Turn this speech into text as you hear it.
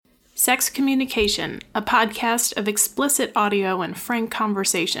Sex Communication, a podcast of explicit audio and frank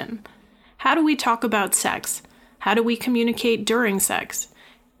conversation. How do we talk about sex? How do we communicate during sex?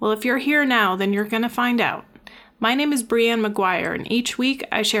 Well, if you're here now, then you're going to find out. My name is Brianne McGuire, and each week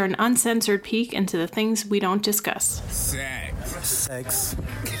I share an uncensored peek into the things we don't discuss. Sex.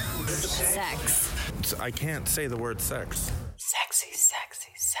 I can't say the word sex. Sexy sex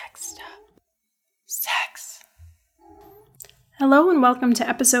stuff. Sex. Hello and welcome to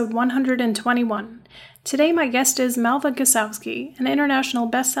episode 121. Today my guest is Malva Gosowski, an international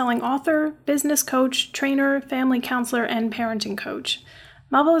best-selling author, business coach, trainer, family counselor, and parenting coach.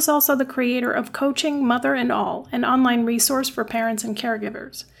 Malva is also the creator of Coaching Mother and All, an online resource for parents and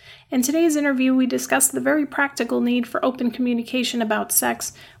caregivers. In today's interview, we discuss the very practical need for open communication about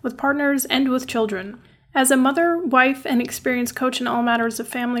sex with partners and with children. As a mother, wife, and experienced coach in all matters of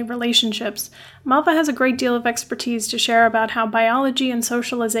family relationships, Malva has a great deal of expertise to share about how biology and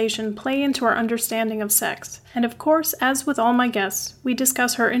socialization play into our understanding of sex. And of course, as with all my guests, we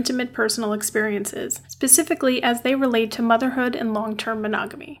discuss her intimate personal experiences, specifically as they relate to motherhood and long-term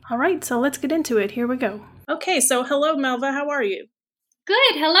monogamy. All right, so let's get into it. Here we go. Okay, so hello, Malva. How are you?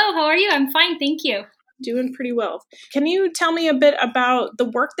 Good. Hello. How are you? I'm fine. Thank you. Doing pretty well. Can you tell me a bit about the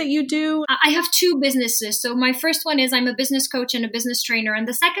work that you do? I have two businesses. So my first one is I'm a business coach and a business trainer. And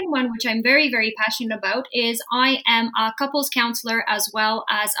the second one, which I'm very, very passionate about, is I am a couples counselor as well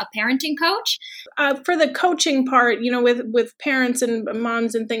as a parenting coach. For the coaching part, with parents and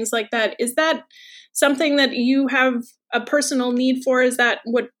moms and things like that, is that something that you have a personal need for? Is that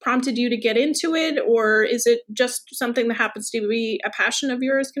what prompted you to get into it? Or is it just something that happens to be a passion of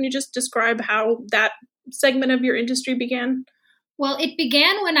yours? Can you just describe how that segment of your industry began? Well, it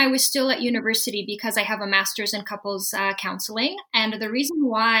began when I was still at university because I have a master's in couples counseling. And the reason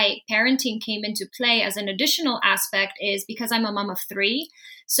why parenting came into play as an additional aspect is because I'm a mom of three.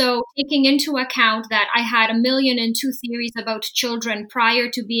 So taking into account that I had 1,000,002 theories about children prior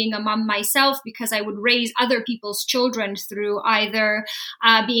to being a mom myself, because I would raise other people's children through either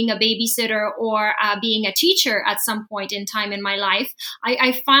being a babysitter or being a teacher at some point in time in my life,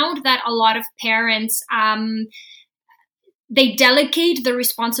 I found that a lot of parents they delegate the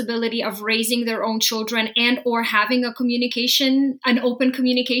responsibility of raising their own children and or having an open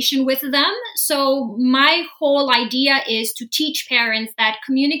communication with them. So my whole idea is to teach parents that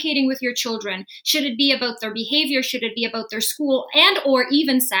communicating with your children, should it be about their behavior, should it be about their school and or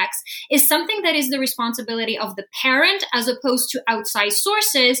even sex, is something that is the responsibility of the parent as opposed to outside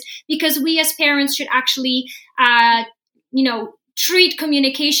sources, because we as parents should actually, treat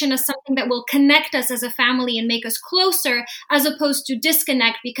communication as something that will connect us as a family and make us closer, as opposed to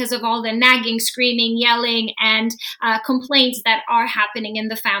disconnect because of all the nagging, screaming, yelling, and complaints that are happening in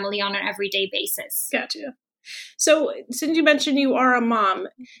the family on an everyday basis. Gotcha. So since you mentioned you are a mom,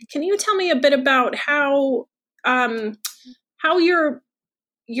 can you tell me a bit about how your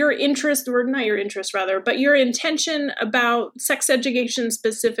interest, or not your interest rather, but your intention about sex education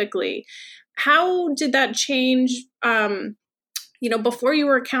specifically, how did that change before you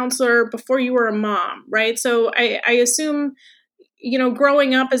were a counselor, before you were a mom, right? So I assume,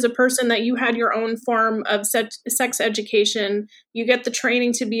 growing up as a person that you had your own form of sex education, you get the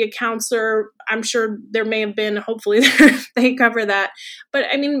training to be a counselor. I'm sure there may have been, hopefully they cover that. But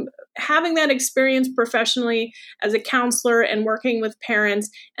I mean, having that experience professionally as a counselor and working with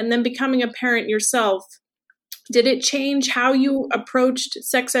parents and then becoming a parent yourself, did it change how you approached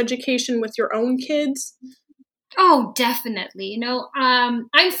sex education with your own kids? Oh, definitely.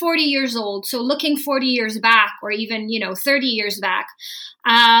 I'm 40 years old. So looking 40 years back, or even, 30 years back,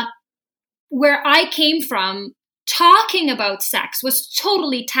 where I came from, talking about sex was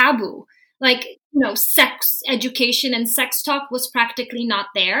totally taboo. Sex education and sex talk was practically not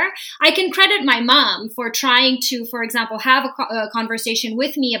there. I can credit my mom for trying to, for example, have a conversation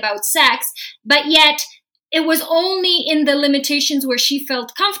with me about sex, but yet it was only in the limitations where she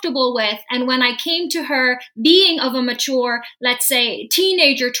felt comfortable with. And when I came to her being of a mature, let's say,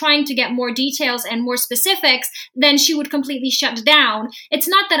 teenager, trying to get more details and more specifics, then she would completely shut down. It's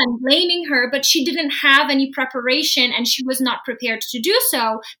not that I'm blaming her, but she didn't have any preparation and she was not prepared to do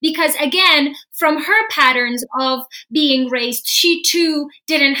so. Because again, from her patterns of being raised, she too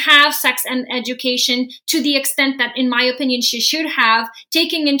didn't have sex and education to the extent that, in my opinion, she should have,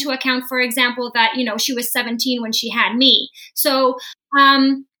 taking into account, for example, that, she was 17 when she had me. So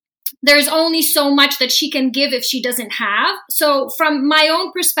there's only so much that she can give if she doesn't have. So from my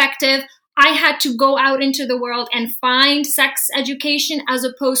own perspective, I had to go out into the world and find sex education as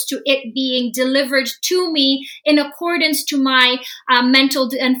opposed to it being delivered to me in accordance to my mental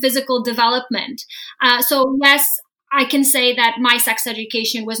and physical development. So yes, I can say that my sex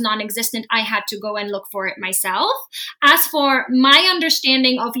education was non-existent. I had to go and look for it myself. As for my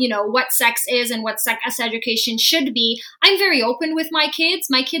understanding of, what sex is and what sex education should be, I'm very open with my kids.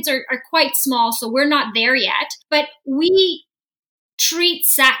 My kids are quite small, so we're not there yet. But we treat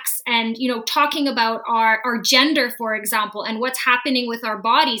sex and, talking about our gender, for example, and what's happening with our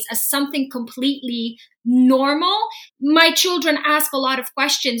bodies as something completely normal. My children ask a lot of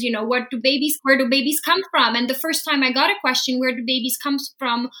questions, where do babies come from? And the first time I got a question, where do babies come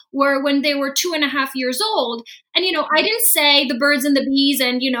from, were when they were 2.5 years old. And, I didn't say the birds and the bees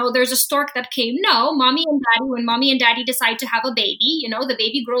and, there's a stork that came. No, when mommy and daddy decide to have a baby, the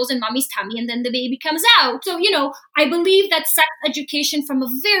baby grows in mommy's tummy and then the baby comes out. So, I believe that sex education from a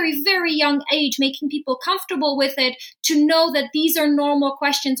very, very young age, making people comfortable with it, to know that these are normal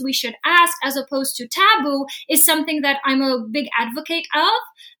questions we should ask as opposed to taboo, is something that I'm a big advocate of,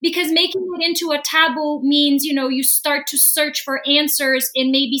 because making it into a taboo means, you start to search for answers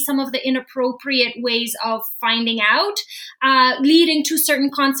in maybe some of the inappropriate ways of finding out, leading to certain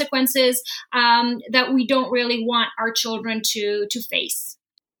consequences that we don't really want our children to face.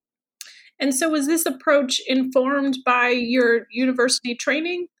 And so was this approach informed by your university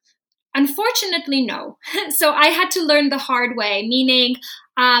training? Unfortunately, no. So I had to learn the hard way, meaning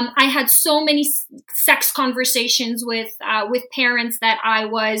I had so many sex conversations with parents that I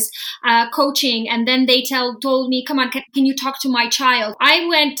was coaching, and then they told me, "Come on, can you talk to my child?" I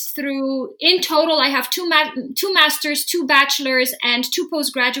went through, in total, I have two masters, 2 bachelors, and 2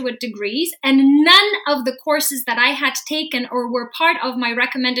 postgraduate degrees, and none of the courses that I had taken or were part of my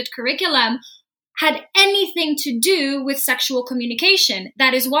recommended curriculum had anything to do with sexual communication.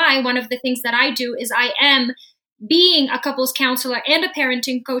 That is why one of the things that I do is I am, being a couples counselor and a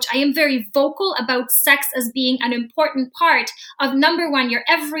parenting coach, I am very vocal about sex as being an important part of, number one, your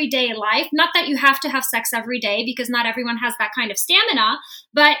everyday life. Not that you have to have sex every day, because not everyone has that kind of stamina,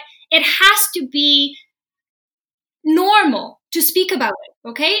 but it has to be normal to speak about it,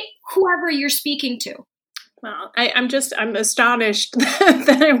 okay? Whoever you're speaking to. Well, I'm astonished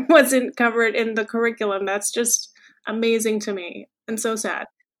that it wasn't covered in the curriculum. That's just amazing to me and so sad.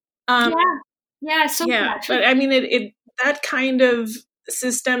 Sad. But I mean, it that kind of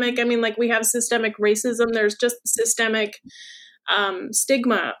systemic, like we have systemic racism, there's just systemic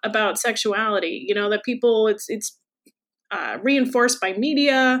stigma about sexuality, that people, it's reinforced by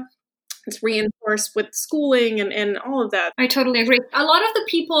media. It's reinforced with schooling and all of that. I totally agree. A lot of the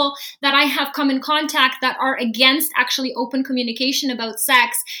people that I have come in contact that are against actually open communication about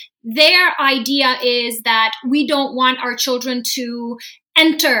sex, their idea is that we don't want our children to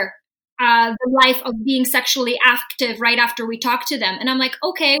enter the life of being sexually active right after we talk to them. And I'm like,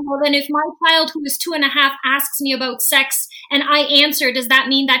 okay, well then if my child who is 2.5 asks me about sex and I answer, does that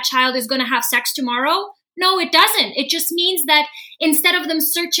mean that child is going to have sex tomorrow? No, it doesn't. It just means that instead of them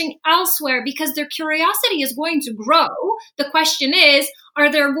searching elsewhere, because their curiosity is going to grow, the question is, are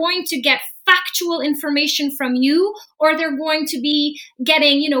they going to get factual information from you, or they're going to be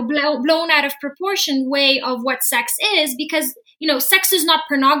getting, blown out of proportion way of what sex is? Because, sex is not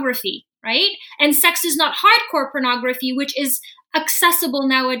pornography, right? And sex is not hardcore pornography, which is accessible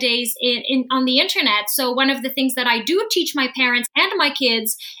nowadays on the internet. So one of the things that I do teach my parents and my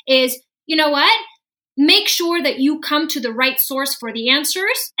kids is, you know what? Make sure that you come to the right source for the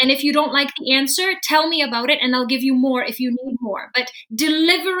answers. And if you don't like the answer, tell me about it and I'll give you more if you need more. But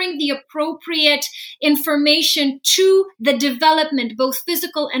delivering the appropriate information to the development, both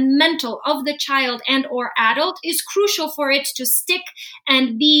physical and mental, of the child and or adult is crucial for it to stick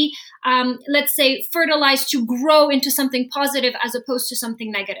and be, let's say, fertilized to grow into something positive as opposed to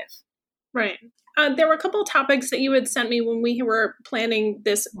something negative. Right. There were a couple of topics that you had sent me when we were planning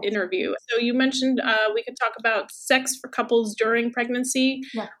this interview. So you mentioned we could talk about sex for couples during pregnancy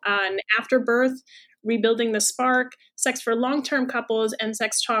and after birth, rebuilding the spark, sex for long-term couples, and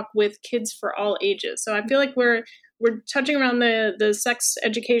sex talk with kids for all ages. So I feel like we're touching around the sex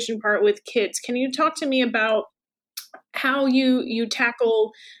education part with kids. Can you talk to me about how you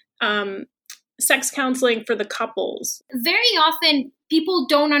tackle sex counseling for the couples? Very often people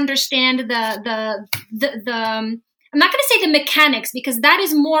don't understand the I'm not going to say the mechanics, because that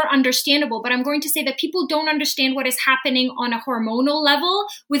is more understandable, but I'm going to say that people don't understand what is happening on a hormonal level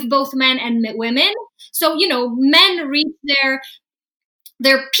with both men and women. So, men reach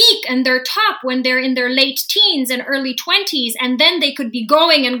their peak and their top when they're in their late teens and early 20s, and then they could be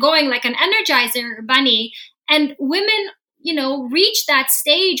going and going like an Energizer bunny. And women, reach that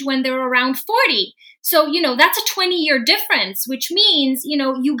stage when they're around 40. So, that's a 20-year difference, which means,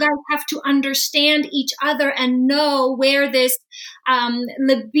 you guys have to understand each other and know where this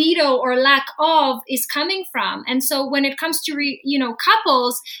libido or lack of is coming from. And so when it comes to,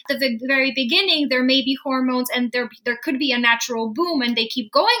 couples, at the very beginning, there may be hormones and there could be a natural boom and they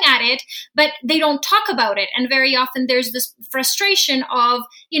keep going at it, but they don't talk about it. And very often there's this frustration of,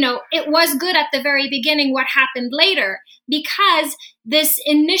 it was good at the very beginning, what happened later? Because this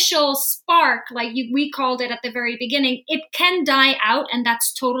initial spark, like we called it at the very beginning, it can die out, and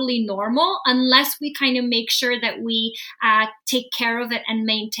that's totally normal unless we kind of make sure that we take care of it and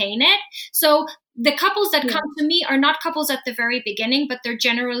maintain it. So the couples that come to me are not couples at the very beginning, but they're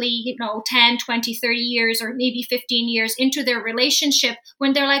generally, 10, 20, 30 years or maybe 15 years into their relationship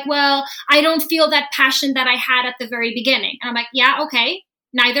when they're like, well, I don't feel that passion that I had at the very beginning. And I'm like, yeah, okay,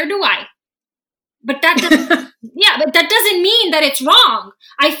 neither do I. But that doesn't mean that it's wrong.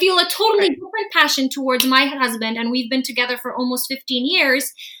 I feel a totally different passion towards my husband, and we've been together for almost 15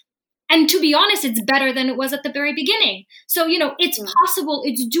 years. And to be honest, it's better than it was at the very beginning. So, it's possible,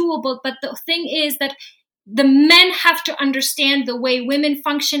 it's doable. But the thing is that the men have to understand the way women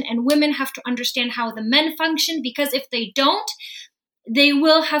function, and women have to understand how the men function, because if they don't, they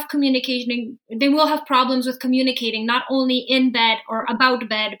will have problems with communicating, not only in bed or about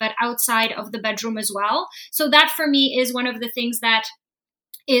bed, but outside of the bedroom as well. So that for me is one of the things that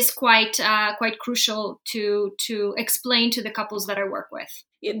is quite crucial to explain to the couples that I work with.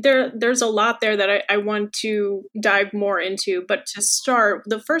 There's a lot there that I want to dive more into. But to start,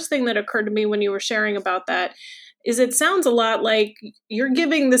 the first thing that occurred to me when you were sharing about that is it sounds a lot like you're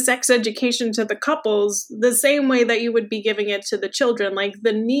giving the sex education to the couples the same way that you would be giving it to the children. Like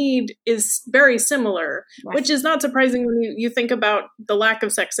the need is very similar, which is not surprising when you think about the lack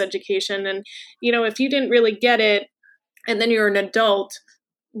of sex education. And, if you didn't really get it and then you're an adult,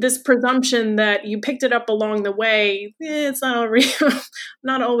 this presumption that you picked it up along the way, it's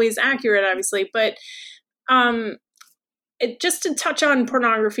not always accurate, obviously. But just to touch on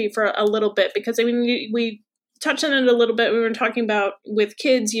pornography for a little bit, because we touched on it a little bit. We were talking about with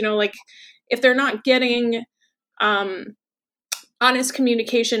kids, like if they're not getting honest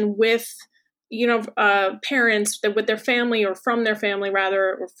communication with, parents, with their family or from their family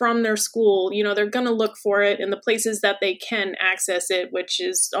rather, or from their school, they're going to look for it in the places that they can access it, which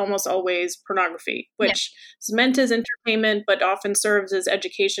is almost always pornography, which is meant as entertainment, but often serves as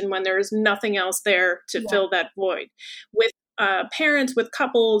education when there's nothing else there to fill that void. With parents, with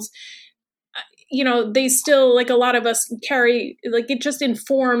couples, they still, like a lot of us carry, like it just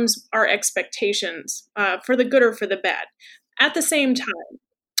informs our expectations for the good or for the bad. At the same time,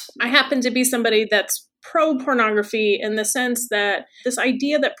 I happen to be somebody that's pro-pornography in the sense that this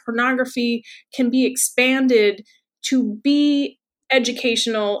idea that pornography can be expanded to be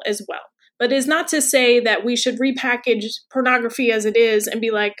educational as well. But is not to say that we should repackage pornography as it is and be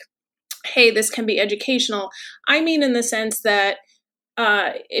like, hey, this can be educational. I mean in the sense that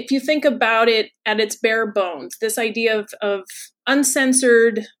if you think about it at its bare bones, this idea of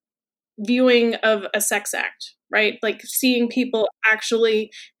uncensored viewing of a sex act, right? Like seeing people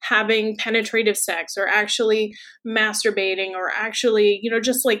actually having penetrative sex or actually masturbating or actually,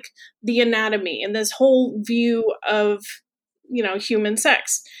 just like the anatomy and this whole view of, human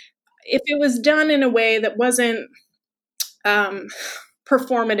sex. If it was done in a way that wasn't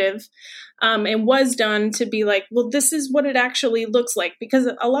performative, and was done to be like, well, this is what it actually looks like. Because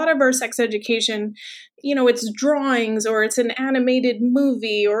a lot of our sex education, it's drawings or it's an animated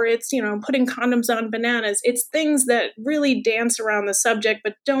movie or it's, putting condoms on bananas. It's things that really dance around the subject,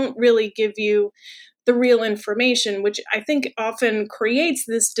 but don't really give you the real information, which I think often creates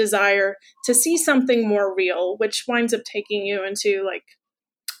this desire to see something more real, which winds up taking you into like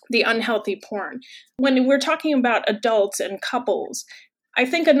the unhealthy porn. When we're talking about adults and couples, I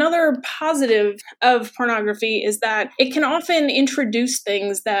think another positive of pornography is that it can often introduce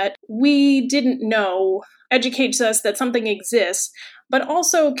things that we didn't know, educates us that something exists, but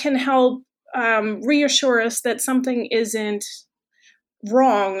also can help reassure us that something isn't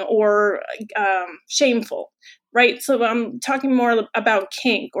wrong or shameful, right? So I'm talking more about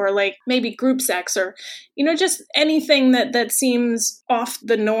kink or like maybe group sex or, just anything that seems off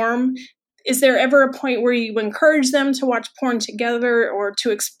the norm. Is there ever a point where you encourage them to watch porn together or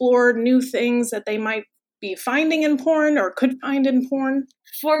to explore new things that they might be finding in porn or could find in porn?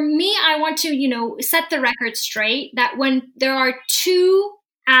 For me, I want to, set the record straight that when there are two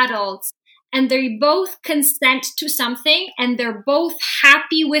adults and they both consent to something and they're both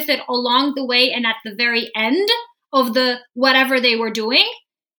happy with it along the way and at the very end of the whatever they were doing,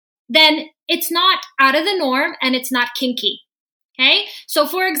 then it's not out of the norm and it's not kinky. Okay. So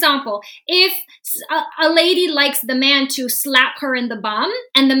for example, if a lady likes the man to slap her in the bum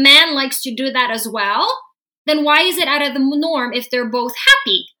and the man likes to do that as well, then why is it out of the norm if they're both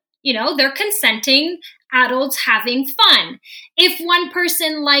happy? You know, they're consenting adults having fun. If one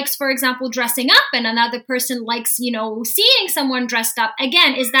person likes, for example, dressing up and another person likes, you know, seeing someone dressed up,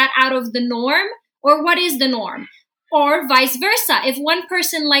 again, is that out of the norm, or what is the norm? Or vice versa. If one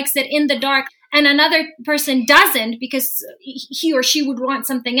person likes it in the dark and another person doesn't because he or she would want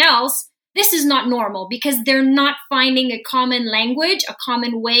something else, this is not normal because they're not finding a common language, a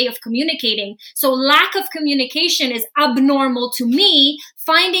common way of communicating. So lack of communication is abnormal to me.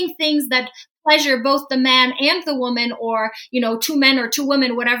 Finding things that pleasure both the man and the woman, or, you know, two men or two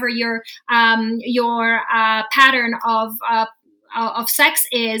women, whatever your pattern of sex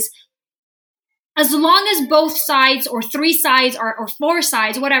is, as long as both sides or three sides or four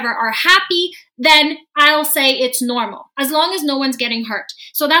sides, whatever, are happy, then I'll say it's normal, as long as no one's getting hurt.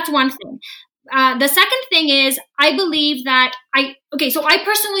 So that's one thing. The second thing is, I believe that so I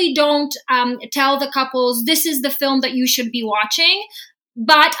personally don't tell the couples, this is the film that you should be watching.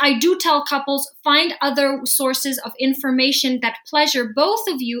 But I do tell couples, find other sources of information that pleasure both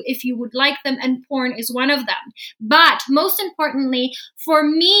of you if you would like them, and porn is one of them. But most importantly, for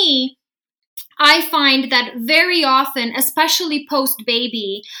me, I find that very often, especially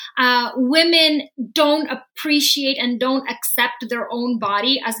post-baby, women don't appreciate and don't accept their own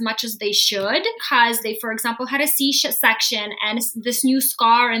body as much as they should, because they, for example, had a C-section, and this new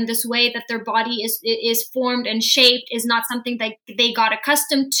scar and this way that their body is formed and shaped is not something that they got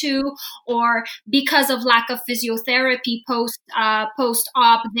accustomed to, or because of lack of physiotherapy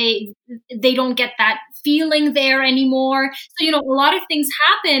post-op, they don't get that feeling there anymore. So, you know, a lot of things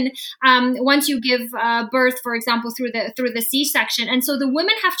happen once you give birth, for example, through the C-section. And so the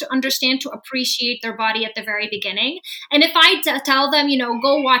women have to understand to appreciate their body at the very beginning. And if I tell them, you know,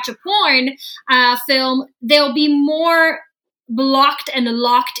 go watch a porn film, they'll be more blocked and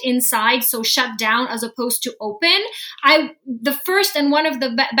locked inside, so shut down as opposed to open. The first and one of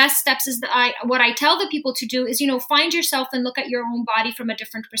the best steps is that what I tell the people to do is, you know, find yourself and look at your own body from a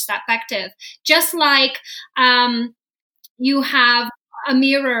different perspective. Just like you have a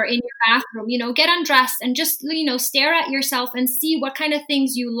mirror in your bathroom, you know, get undressed and just, you know, stare at yourself and see what kind of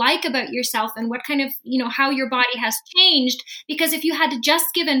things you like about yourself and what kind of, you know, how your body has changed. Because if you had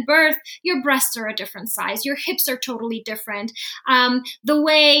just given birth, your breasts are a different size, your hips are totally different. The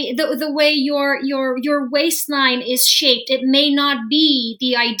way your waistline is shaped, it may not be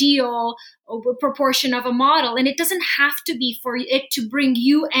the ideal proportion of a model, and it doesn't have to be for it to bring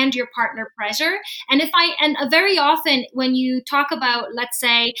you and your partner pleasure. And very often when you talk about, let's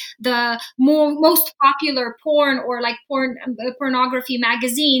say, the most popular porn or like pornography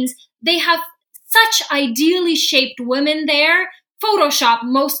magazines, they have such ideally shaped women there, Photoshop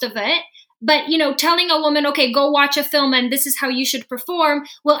most of it. But, you know, telling a woman, okay, go watch a film and this is how you should perform,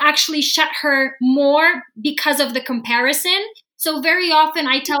 will actually shut her more because of the comparison. So very often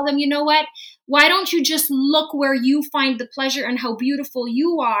I tell them, you know what? Why don't you just look where you find the pleasure and how beautiful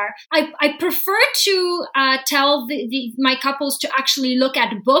you are? I prefer to tell my couples to actually look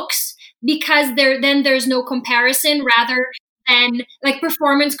at books, because then there's no comparison, rather than like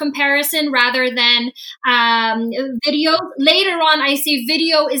performance comparison, rather than video. Later on, I say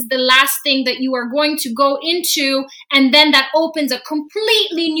video is the last thing that you are going to go into, and then that opens a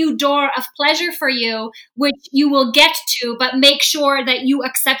completely new door of pleasure for you, which you will get to, but make sure that you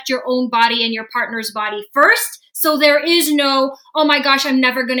accept your own body and your partner's body first. So there is no, oh my gosh, I'm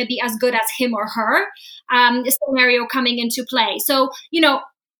never going to be as good as him or her scenario coming into play. So, you know,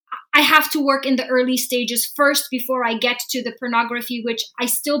 I have to work in the early stages first before I get to the pornography, which I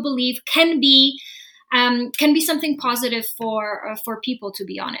still believe can be something positive for people, to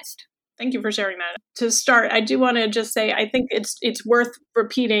be honest. Thank you for sharing that. To start, I do want to just say, I think it's worth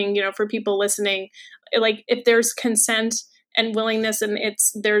repeating, you know, for people listening, like if there's consent and willingness and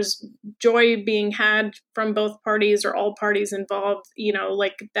there's joy being had from both parties or all parties involved, you know,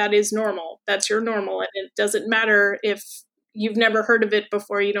 like that is normal. That's your normal. And it doesn't matter if you've never heard of it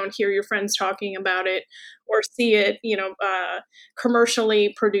before, you don't hear your friends talking about it or see it, you know,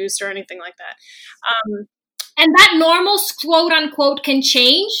 commercially produced or anything like that. And that normal, quote unquote, can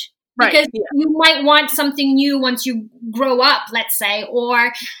change. Because you might want something new once you grow up, let's say,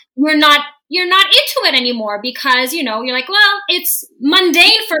 or you're not into it anymore because, you're like, well, it's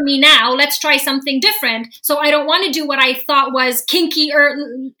mundane for me now. Let's try something different. So I don't want to do what I thought was kinky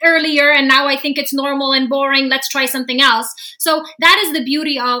earlier. And now I think it's normal and boring. Let's try something else. So that is the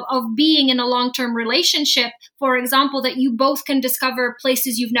beauty of being in a long-term relationship, for example, that you both can discover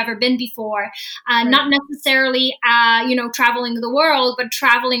places you've never been before, right. Not necessarily, traveling the world, but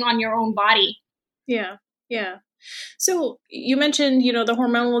traveling on your own body. Yeah. Yeah. So you mentioned, the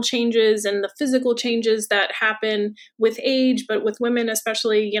hormonal changes and the physical changes that happen with age, but with women,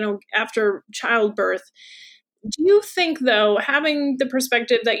 especially, after childbirth. Do you think, though, having the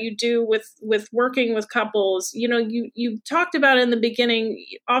perspective that you do with working with couples, you talked about in the beginning,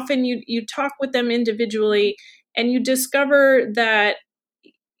 often you talk with them individually and you discover that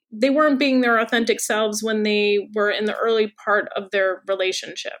they weren't being their authentic selves when they were in the early part of their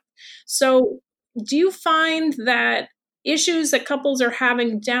relationship. So do you find that issues that couples are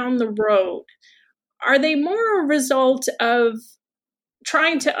having down the road, are they more a result of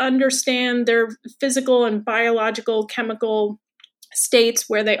trying to understand their physical and biological chemical states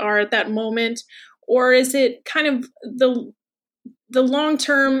where they are at that moment? Or is it kind of the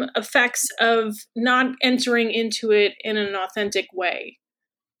long-term effects of not entering into it in an authentic way?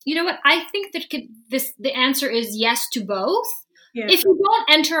 You know what? I think that the answer is yes to both. Yeah. If you don't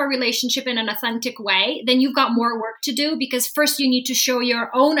enter a relationship in an authentic way, then you've got more work to do, because first you need to show your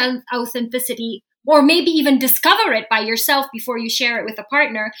own authenticity, or maybe even discover it by yourself before you share it with a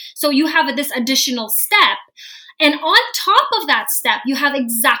partner. So you have this additional step. And on top of that step, you have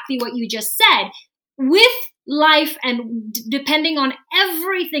exactly what you just said. With life and depending on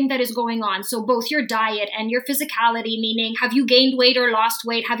everything that is going on, so both your diet and your physicality, meaning have you gained weight or lost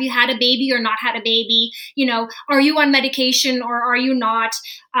weight, have you had a baby or not had a baby, are you on medication or are you not,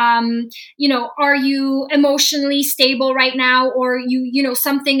 are you emotionally stable right now, or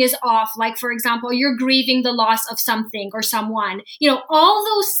something is off, like for example you're grieving the loss of something or someone, all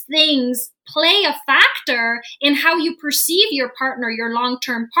those things play a factor in how you perceive your partner, your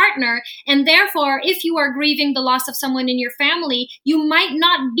long-term partner. And therefore, if you are grieving the loss of someone in your family, you might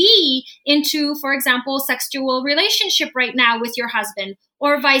not be into, for example, sexual relationship right now with your husband,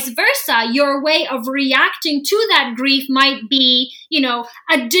 or vice versa. Your way of reacting to that grief might be,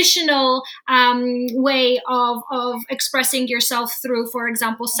 additional way of expressing yourself through, for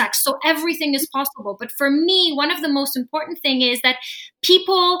example, sex. So everything is possible. But for me, one of the most important thing is that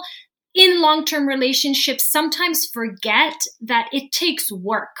people in long-term relationships sometimes forget that it takes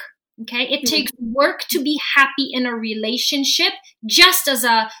work. Okay. It takes work to be happy in a relationship, just as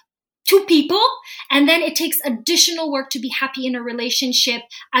two people. And then it takes additional work to be happy in a relationship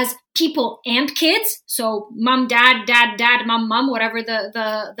as people and kids. So mom, dad, mom, whatever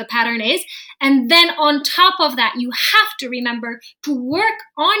the pattern is. And then on top of that, you have to remember to work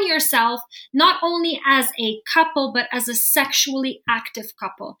on yourself, not only as a couple, but as a sexually active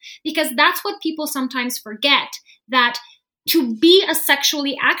couple, because that's what people sometimes forget, that to be a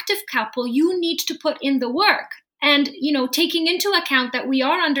sexually active couple, you need to put in the work. And, taking into account that we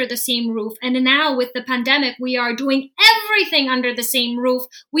are under the same roof, and now with the pandemic, we are doing everything under the same roof,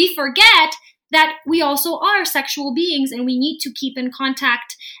 we forget that we also are sexual beings, and we need to keep in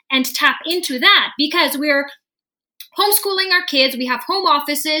contact and tap into that, because we're homeschooling our kids. We have home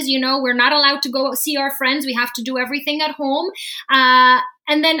offices, we're not allowed to go see our friends. We have to do everything at home.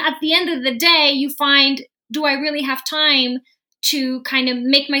 And then at the end of the day, you find, do I really have time to kind of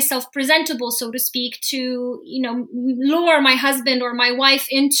make myself presentable, so to speak, to, lure my husband or my wife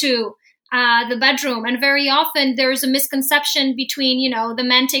into the bedroom? And very often there's a misconception between, the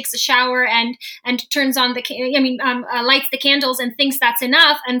man takes a shower and turns on lights the candles and thinks that's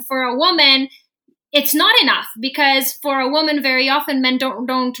enough. And for a woman, it's not enough, because for a woman, very often men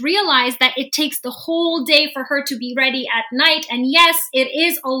don't realize that it takes the whole day for her to be ready at night. And yes, it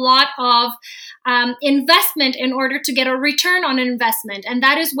is a lot of investment in order to get a return on investment. And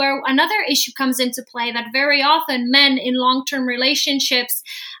that is where another issue comes into play, that very often men in long-term relationships,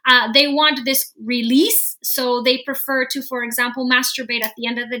 they want this release. So they prefer to, for example, masturbate at the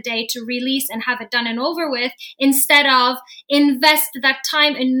end of the day to release and have it done and over with, instead of invest that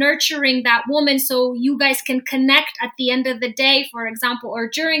time in nurturing that woman so you guys can connect at the end of the day, for example, or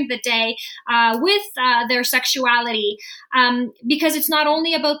during the day with their sexuality. Because it's not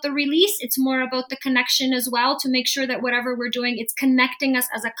only about the release, it's more about the connection as well, to make sure that whatever we're doing, it's connecting us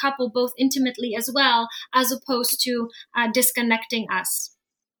as a couple, both intimately as well, as opposed to disconnecting us.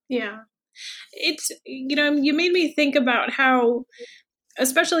 Yeah. It's, you made me think about how,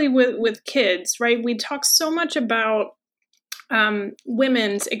 especially with kids, right? We talk so much about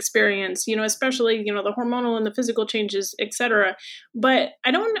women's experience, especially, the hormonal and the physical changes, etc. But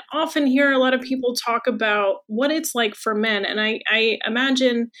I don't often hear a lot of people talk about what it's like for men. And I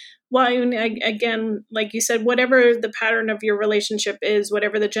imagine, well, again, like you said, whatever the pattern of your relationship is,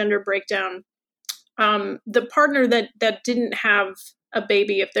 whatever the gender breakdown, the partner that didn't have a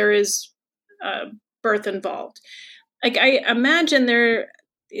baby, if there is birth involved, like I imagine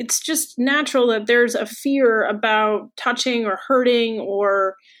it's just natural that there's a fear about touching or hurting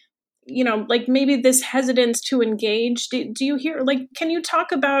or, like maybe this hesitance to engage. Do you hear, like, can you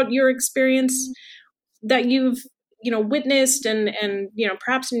talk about your experience that you've, witnessed and,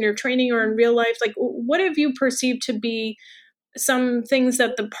 perhaps in your training or in real life? Like, what have you perceived to be some things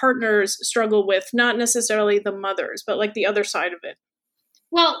that the partners struggle with, not necessarily the mothers, but like the other side of it?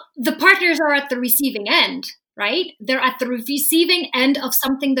 Well, the partners are at the receiving end, right? They're at the receiving end of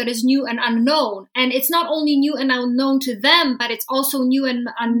something that is new and unknown. And it's not only new and unknown to them, but it's also new and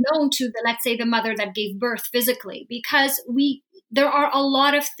unknown to let's say the mother that gave birth physically, because there are a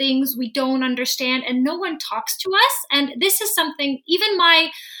lot of things we don't understand and no one talks to us. And this is something even my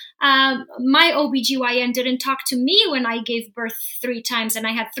OBGYN didn't talk to me when I gave birth 3 times and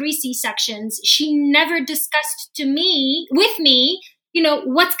I had 3 C-sections. She never discussed with me,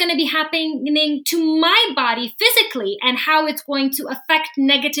 what's going to be happening to my body physically and how it's going to affect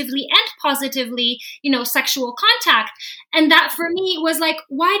negatively and positively, sexual contact. And that for me was like,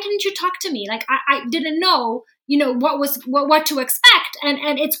 why didn't you talk to me? Like, I didn't know, what to expect.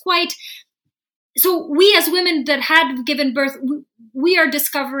 And it's quite, so we as women that had given birth, we are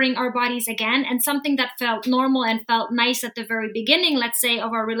discovering our bodies again, and something that felt normal and felt nice at the very beginning, let's say,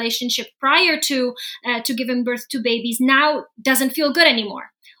 of our relationship prior to giving birth to babies, now doesn't feel good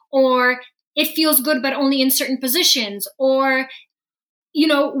anymore, or it feels good but only in certain positions, or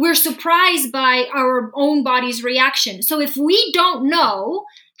we're surprised by our own body's reaction. So if we don't know,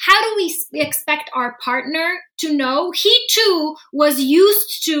 how do we expect our partner to know? He too was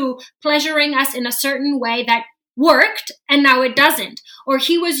used to pleasuring us in a certain way that worked and now it doesn't. Or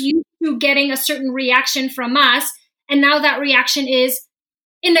he was used to getting a certain reaction from us and now that reaction is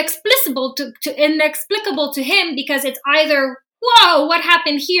inexplicable to him, because it's either, whoa, what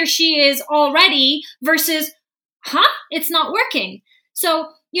happened here? She is already, versus, it's not working. So,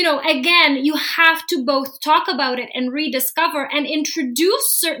 again, you have to both talk about it and rediscover and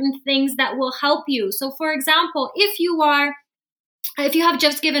introduce certain things that will help you. So, for example, if you have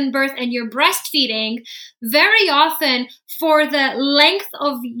just given birth and you're breastfeeding, very often for the length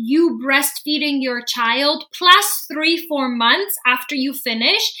of you breastfeeding your child plus 3-4 months after you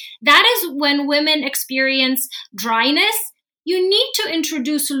finish, that is when women experience dryness. You need to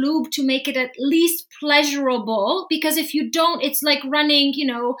introduce lube to make it at least pleasurable, because if you don't, it's like running,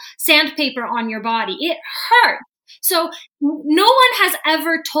 sandpaper on your body. It hurts. So no one has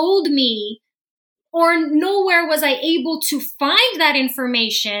ever told me, or nowhere was I able to find that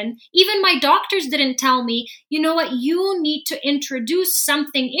information. Even my doctors didn't tell me, you know what, you need to introduce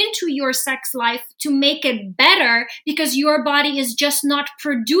something into your sex life to make it better, because your body is just not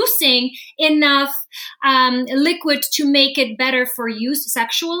producing enough liquid to make it better for you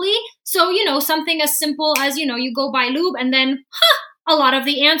sexually. So, something as simple as, you go buy lube and then, a lot of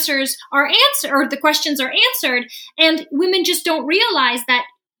the answers are answered, or the questions are answered. And women just don't realize that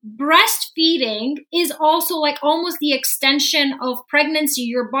breastfeeding is also like almost the extension of pregnancy.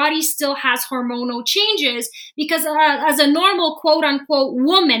 Your body still has hormonal changes, because as a normal quote unquote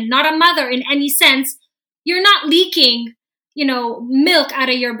woman, not a mother in any sense, you're not leaking, milk out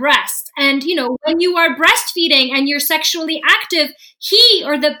of your breast. And, when you are breastfeeding and you're sexually active, he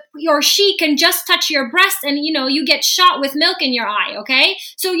or she can just touch your breast and, you get shot with milk in your eye. Okay.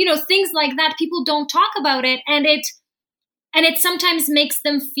 So, things like that, people don't talk about it. And it sometimes makes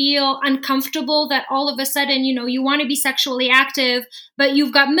them feel uncomfortable that all of a sudden, you want to be sexually active, but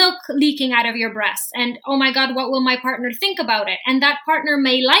you've got milk leaking out of your breast. And, oh my God, what will my partner think about it? And that partner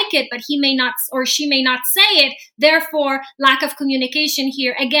may like it, but he may not, or she may not say it. Therefore, lack of communication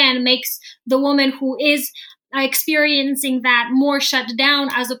here, again, makes the woman who is experiencing that more shut down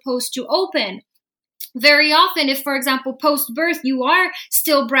as opposed to open. Very often, if, for example, post-birth, you are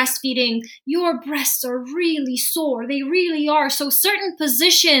still breastfeeding, your breasts are really sore. They really are. So certain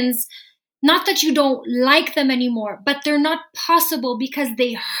positions, not that you don't like them anymore, but they're not possible because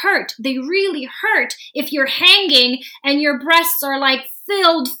they hurt. They really hurt. If you're hanging and your breasts are like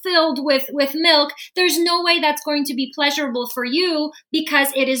filled with milk, there's no way that's going to be pleasurable for you, because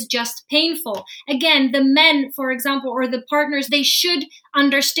it is just painful. Again, the men, for example, or the partners, they should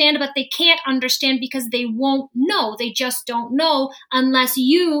understand, but they can't understand because they won't know. They just don't know unless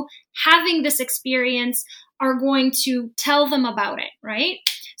you, having this experience, are going to tell them about it, right?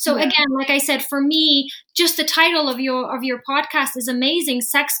 So again, like I said, for me, just the title of your podcast is amazing.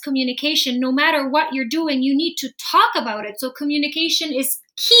 Sex communication. No matter what you're doing, you need to talk about it. So communication is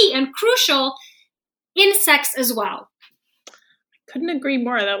key and crucial in sex as well. Couldn't agree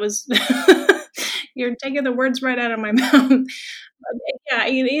more. That was you're taking the words right out of my mouth. Yeah,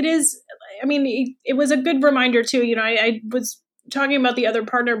 it is. I mean, it was a good reminder too. You know, I was talking about the other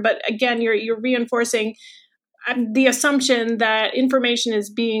partner, but again, you're reinforcing the assumption that information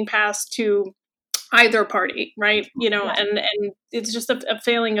is being passed to either party, right? You know, and it's just a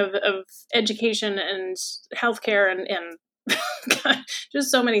failing of education and healthcare and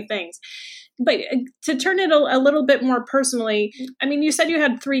just so many things. But to turn it a little bit more personally, I mean, you said you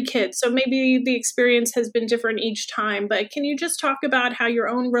had 3 kids, so maybe the experience has been different each time, but can you just talk about how your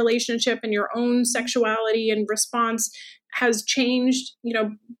own relationship and your own sexuality and response has changed, you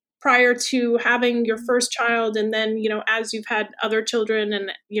know, prior to having your first child and then, you know, as you've had other children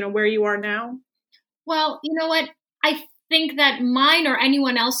and, you know, where you are now? Well, you know what? I think that mine or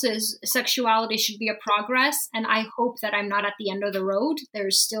anyone else's sexuality should be a progress. And I hope that I'm not at the end of the road.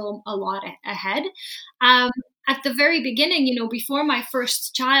 There's still a lot ahead. At the very beginning, you know, before my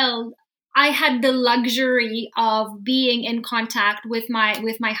first child, I had the luxury of being in contact with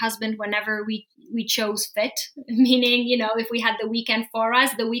my husband whenever we chose fit, meaning, you know, if we had the weekend for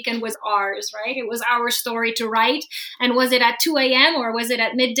us, the weekend was ours, right? It was our story to write. And was it at 2 a.m. or was it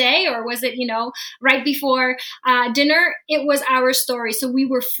at midday or was it, you know, right before dinner? It was our story. So we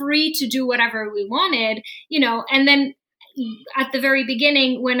were free to do whatever we wanted, you know. And then at the very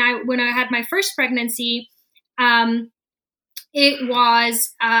beginning, when I had my first pregnancy, it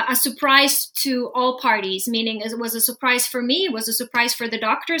was a surprise to all parties, meaning it was a surprise for me, it was a surprise for the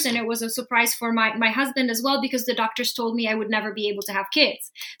doctors, and it was a surprise for my husband as well, because the doctors told me I would never be able to have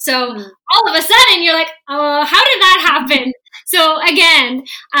kids. So all of a sudden you're like, oh, how did that happen? So again,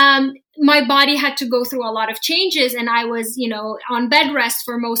 my body had to go through a lot of changes, and I was, you know, on bed rest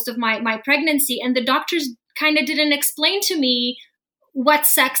for most of my pregnancy, and the doctors kind of didn't explain to me what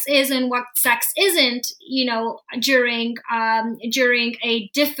sex is and what sex isn't, you know, during a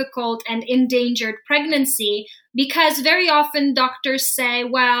difficult and endangered pregnancy, because very often doctors say,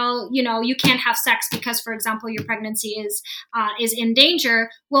 well, you know, you can't have sex because, for example, your pregnancy is in danger.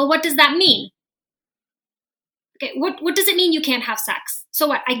 Well, what does that mean? Okay, what does it mean you can't have sex? So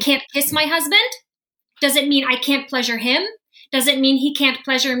what? I can't kiss my husband? Does it mean I can't pleasure him? Does it mean he can't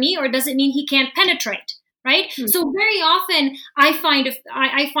pleasure me, or does it mean he can't penetrate? Right. Mm-hmm. So very often I find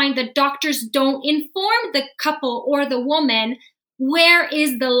that doctors don't inform the couple or the woman where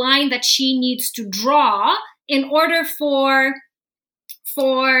is the line that she needs to draw in order for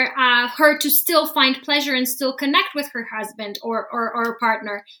her to still find pleasure and still connect with her husband or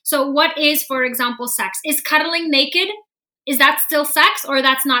partner. So what is, for example, sex? Is cuddling naked? Is that still sex, or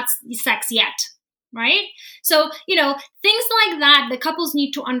that's not sex yet? Right? So, you know, things like that, the couples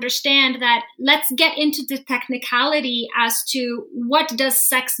need to understand that. Let's get into the technicality as to what does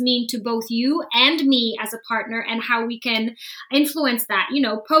sex mean to both you and me as a partner, and how we can influence that. You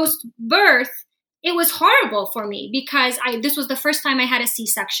know, post-birth, it was horrible for me because this was the first time I had a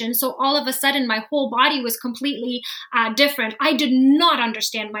C-section. So all of a sudden, my whole body was completely different. I did not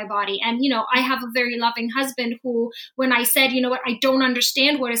understand my body. And, you know, I have a very loving husband who, when I said, you know what, I don't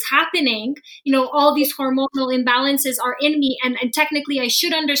understand what is happening, you know, all these hormonal imbalances are in me. And technically I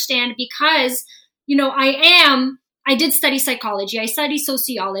should understand because, you know, I did study psychology. I studied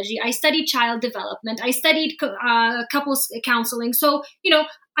sociology. I studied child development. I studied couples counseling. So, you know,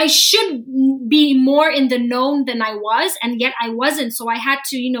 I should be more in the known than I was, and yet I wasn't. So I had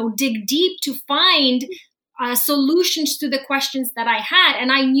to, you know, dig deep to find solutions to the questions that I had, and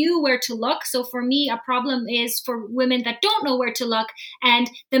I knew where to look. So for me, a problem is for women that don't know where to look,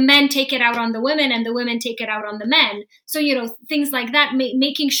 and the men take it out on the women, and the women take it out on the men. So, you know, things like that,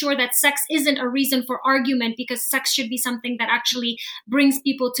 making sure that sex isn't a reason for argument, because sex should be something that actually brings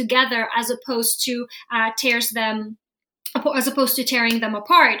people together as opposed to tearing them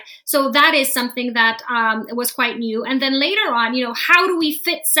apart. So that is something that was quite new. And then later on, you know, how do we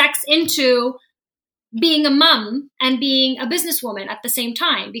fit sex into being a mom and being a businesswoman at the same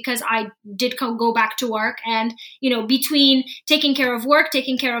time? Because I did go back to work, and, you know, between taking care of work,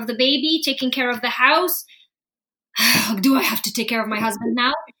 taking care of the baby, taking care of the house, do I have to take care of my husband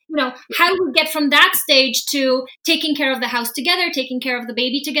now? You know, how do we get from that stage to taking care of the house together, taking care of the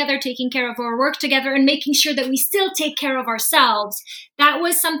baby together, taking care of our work together, and making sure that we still take care of ourselves? That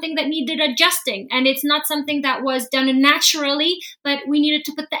was something that needed adjusting. And it's not something that was done naturally, but we needed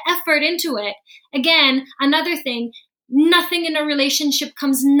to put the effort into it. Again, another thing, nothing in a relationship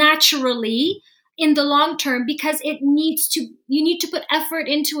comes naturally. in the long term, because you need to put effort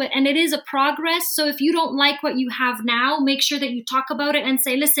into it, and it is a progress. So if you don't like what you have now, make sure that you talk about it and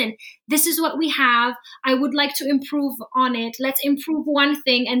say, listen, this is what we have. I would like to improve on it. Let's improve one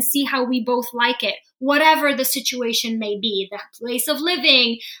thing and see how we both like it. Whatever the situation may be, the place of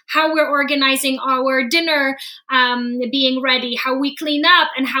living, how we're organizing our dinner, being ready, how we clean up,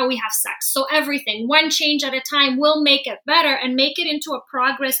 and how we have sex. So everything, one change at a time, will make it better and make it into a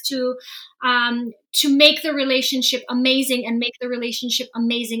progress to make the relationship amazing, and make the relationship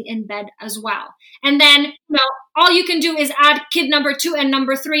amazing in bed as well. And then, all you can do is add kid number 2 and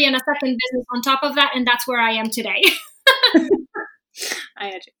number 3 and a second business on top of that. And that's where I am today. I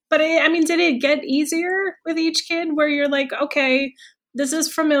had you. But did it get easier with each kid where you're like, okay, this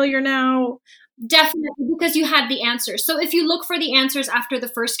is familiar now? Definitely, because you had the answers. So if you look for the answers after the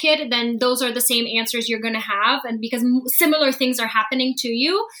first kid, then those are the same answers you're going to have. And because similar things are happening to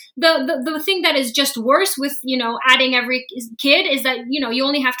you, the thing that is just worse with, adding every kid is that, you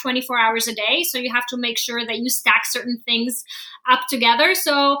only have 24 hours a day. So you have to make sure that you stack certain things up together.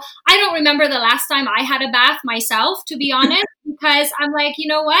 So I don't remember the last time I had a bath myself, to be honest, because I'm like, you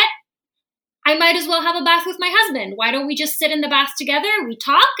know what? I might as well have a bath with my husband. Why don't we just sit in the bath together? We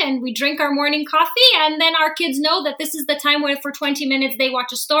talk and we drink our morning coffee, and then our kids know that this is the time where for 20 minutes they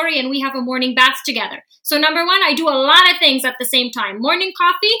watch a story and we have a morning bath together. So number one, I do a lot of things at the same time. Morning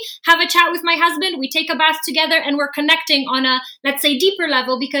coffee, have a chat with my husband, we take a bath together, and we're connecting on a, let's say, deeper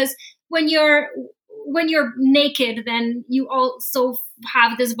level, because when you're naked, then you also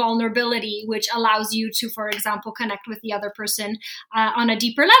have this vulnerability, which allows you to, for example, connect with the other person on a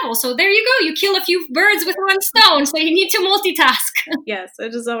deeper level. So there you go. You kill a few birds with one stone. So you need to multitask. Yes,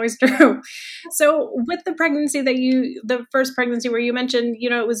 it is always true. So with the pregnancy the first pregnancy where you mentioned,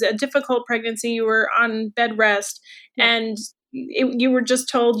 it was a difficult pregnancy, you were on bed rest, and you were just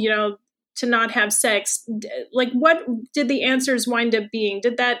told, to not have sex. Like, what did the answers wind up being?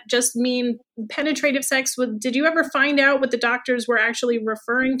 Did that just mean penetrative sex? Did you ever find out what the doctors were actually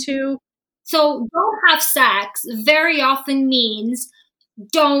referring to? So don't have sex very often means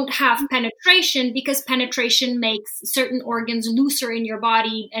don't have penetration, because penetration makes certain organs looser in your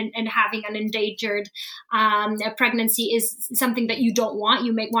body, and having an endangered pregnancy is something that you don't want.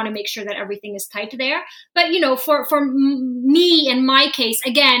 You may want to make sure that everything is tight there. But, for me, in my case,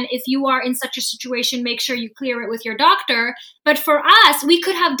 again, if you are in such a situation, make sure you clear it with your doctor. But for us, we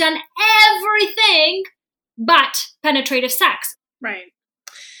could have done everything but penetrative sex. Right.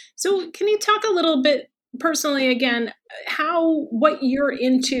 So can you talk a little bit personally, again, what you're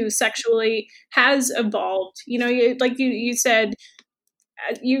into sexually has evolved? Like you said,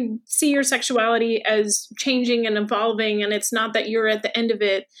 you see your sexuality as changing and evolving, and it's not that you're at the end of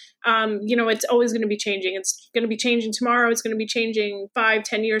it. It's always going to be changing. It's going to be changing tomorrow. It's going to be changing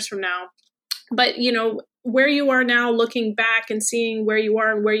 5-10 years from now. But, where you are now, looking back and seeing where you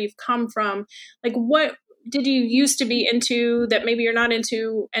are and where you've come from, like, what did you used to be into that maybe you're not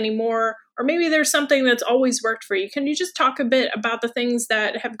into anymore? Or maybe there's something that's always worked for you. Can you just talk a bit about the things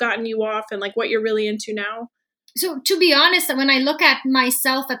that have gotten you off and like what you're really into now? So to be honest, when I look at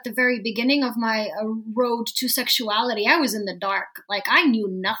myself at the very beginning of my road to sexuality, I was in the dark. Like, I knew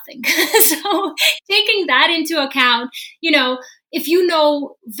nothing. So taking that into account, if you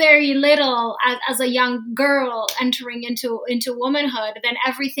know very little as a young girl entering into womanhood, then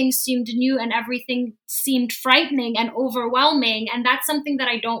everything seemed new and everything seemed frightening and overwhelming. And that's something that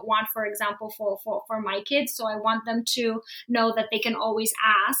I don't want, for example, for my kids. So I want them to know that they can always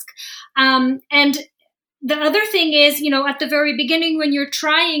ask. And the other thing is, at the very beginning, when you're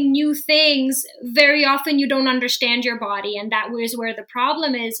trying new things, very often you don't understand your body. And that is where the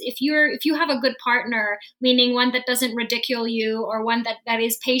problem is. If you have a good partner, meaning one that doesn't ridicule you, or one that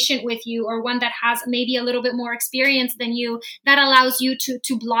is patient with you, or one that has maybe a little bit more experience than you, that allows you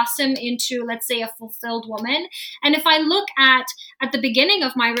to blossom into, let's say, a fulfilled woman. And if I look at the beginning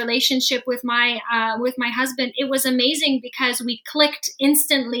of my relationship with my husband, it was amazing because we clicked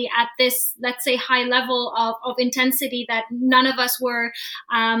instantly at this, let's say, high level of intensity that none of us were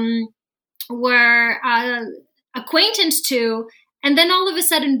acquaintance to. And then all of a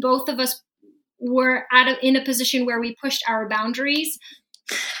sudden, both of us were in a position where we pushed our boundaries.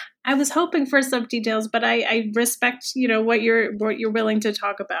 I was hoping for some details, but I respect, what you're willing to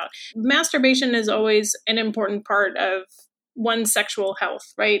talk about. Masturbation is always an important part of one's sexual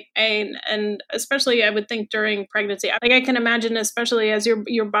health, right? And especially I would think during pregnancy, like I can imagine, especially as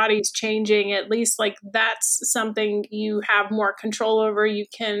your body's changing, at least like that's something you have more control over. You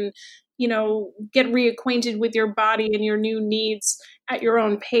can, get reacquainted with your body and your new needs at your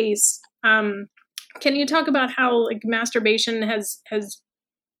own pace. Can you talk about how like masturbation has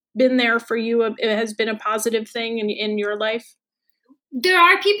been there for you? It has been a positive thing in your life? There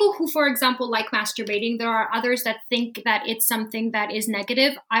are people who, for example, like masturbating. There are others that think that it's something that is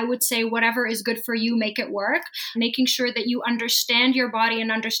negative. I would say whatever is good for you, make it work. Making sure that you understand your body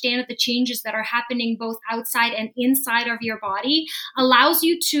and understand the changes that are happening both outside and inside of your body allows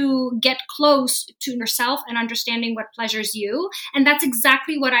you to get close to yourself and understanding what pleasures you. And that's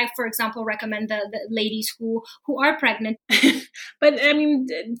exactly what I, for example, recommend the ladies who are pregnant. But I mean,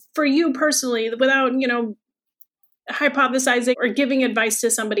 for you personally, without, hypothesizing or giving advice to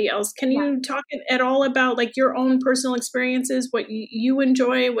somebody else, can you talk at all about like your own personal experiences, what you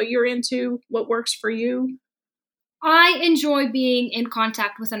enjoy, what you're into, what works for you? I enjoy being in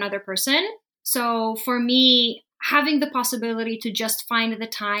contact with another person. So for me, having the possibility to just find the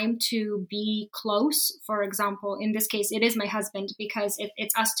time to be close, for example, in this case, it is my husband because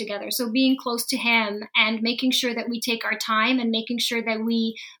it's us together. So being close to him and making sure that we take our time and making sure that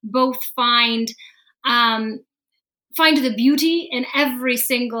we both find the beauty in every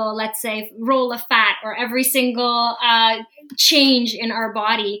single, let's say, roll of fat or every single change in our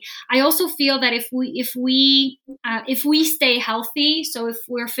body. I also feel that if we stay healthy, so if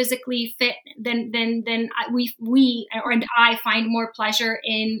we're physically fit, then I find more pleasure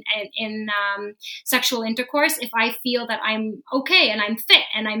in sexual intercourse if I feel that I'm okay and I'm fit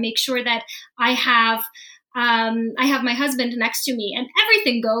and I make sure that I have my husband next to me and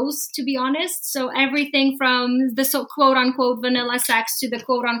everything goes, to be honest. So everything from the quote unquote vanilla sex to the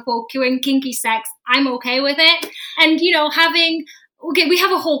quote unquote kinky sex, I'm okay with it. And, we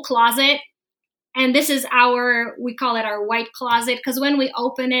have a whole closet and this is we call it our white closet because when we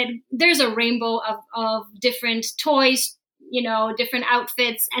open it, there's a rainbow of different toys, different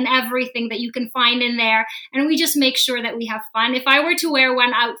outfits and everything that you can find in there. And we just make sure that we have fun. If I were to wear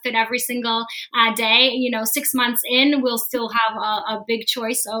one outfit every single day, 6 months in, we'll still have a big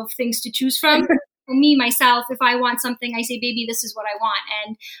choice of things to choose from. For me, myself, if I want something, I say, baby, this is what I want.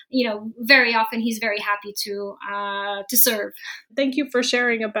 And, very often he's very happy to serve. Thank you for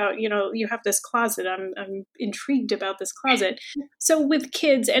sharing about, you have this closet. I'm intrigued about this closet. So with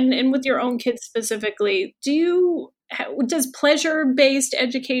kids and with your own kids specifically, does pleasure-based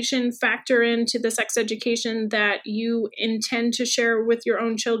education factor into the sex education that you intend to share with your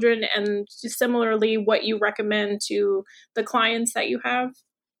own children, and similarly what you recommend to the clients that you have?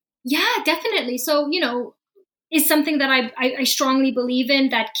 Yeah, definitely. So, is something that I strongly believe in,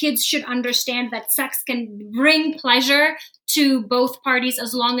 that kids should understand that sex can bring pleasure to both parties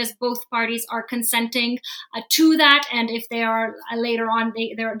as long as both parties are consenting to that. And if they are later on,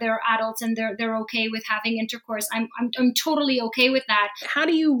 they're adults and they're okay with having intercourse, I'm totally okay with that. How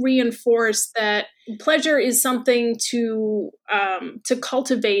do you reinforce that pleasure is something to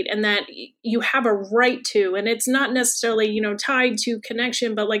cultivate and that you have a right to, and it's not necessarily, tied to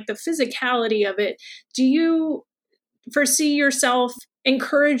connection, but like the physicality of it? Do you foresee yourself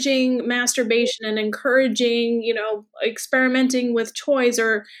encouraging masturbation and encouraging, experimenting with toys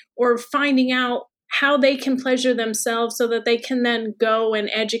or finding out how they can pleasure themselves so that they can then go and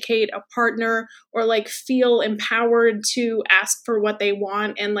educate a partner or like feel empowered to ask for what they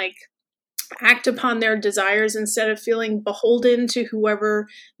want and like act upon their desires instead of feeling beholden to whoever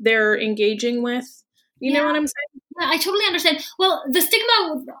they're engaging with? You know what I'm saying? Yeah, I totally understand. Well, the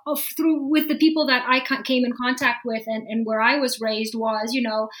stigma with the people that I came in contact with and where I was raised was,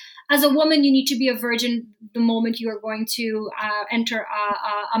 as a woman, you need to be a virgin the moment you are going to enter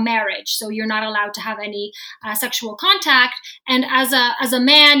a marriage. So you're not allowed to have any sexual contact. And as a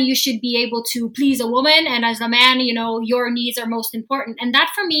man, you should be able to please a woman. And as a man, your needs are most important. And that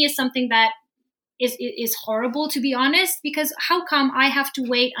for me is something that is horrible, to be honest, because how come I have to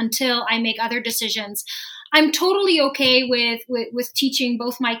wait until I make other decisions? I'm totally okay with teaching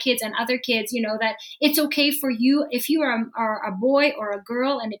both my kids and other kids, that it's okay for you if you are a boy or a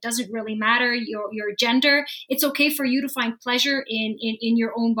girl, and it doesn't really matter your gender. It's okay for you to find pleasure in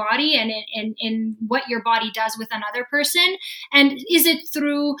your own body and in what your body does with another person. And is it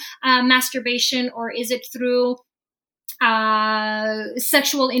through masturbation or is it through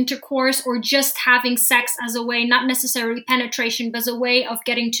sexual intercourse or just having sex as a way, not necessarily penetration, but as a way of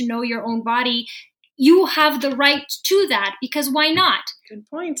getting to know your own body? You have the right to that, because why not? Good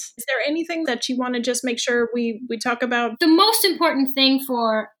point. Is there anything that you want to just make sure we talk about? The most important thing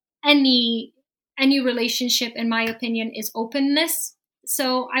for any relationship, in my opinion, is openness.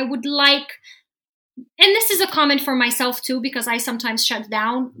 So I would like and this is a comment for myself too, because I sometimes shut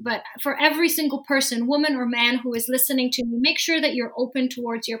down, but for every single person, woman or man, who is listening to me, make sure that you're open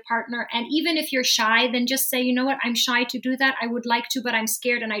towards your partner. And even if you're shy, then just say, you know what, I'm shy to do that. I would like to, but I'm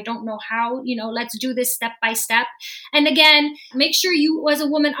scared and I don't know how. Let's do this step by step. And again, make sure you as a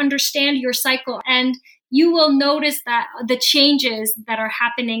woman understand your cycle, and you will notice that the changes that are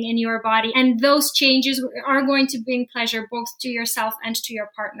happening in your body, and those changes are going to bring pleasure both to yourself and to your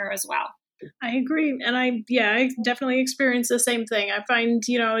partner as well. I agree. And I definitely experience the same thing. I find,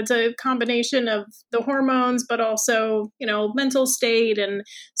 it's a combination of the hormones, but also, mental state and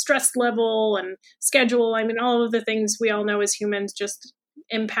stress level and schedule. I mean, all of the things we all know as humans just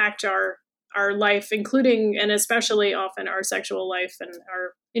impact our life, including and especially often our sexual life and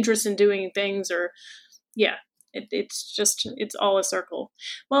our interest in doing things it's all a circle.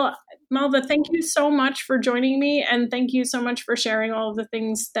 Well, Malva, thank you so much for joining me, and thank you so much for sharing all of the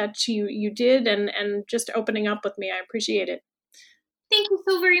things that you did and just opening up with me. I appreciate it. Thank you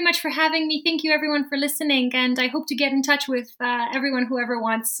so very much for having me. Thank you, everyone, for listening. And I hope to get in touch with everyone who ever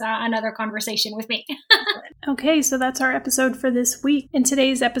wants another conversation with me. Okay, so that's our episode for this week. In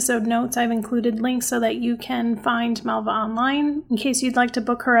today's episode notes, I've included links so that you can find Malva online in case you'd like to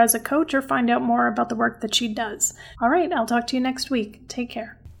book her as a coach or find out more about the work that she does. All right, I'll talk to you next week. Take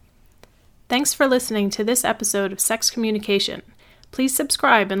care. Thanks for listening to this episode of Sex Communication. Please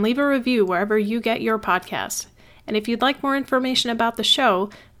subscribe and leave a review wherever you get your podcast. And if you'd like more information about the show,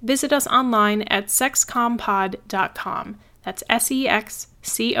 visit us online at sexcompod.com. That's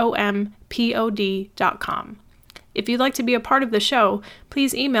SEXCOMPOD.com. If you'd like to be a part of the show,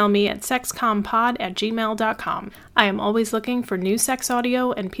 please email me at sexcompod@gmail.com. I am always looking for new sex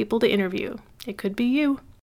audio and people to interview. It could be you.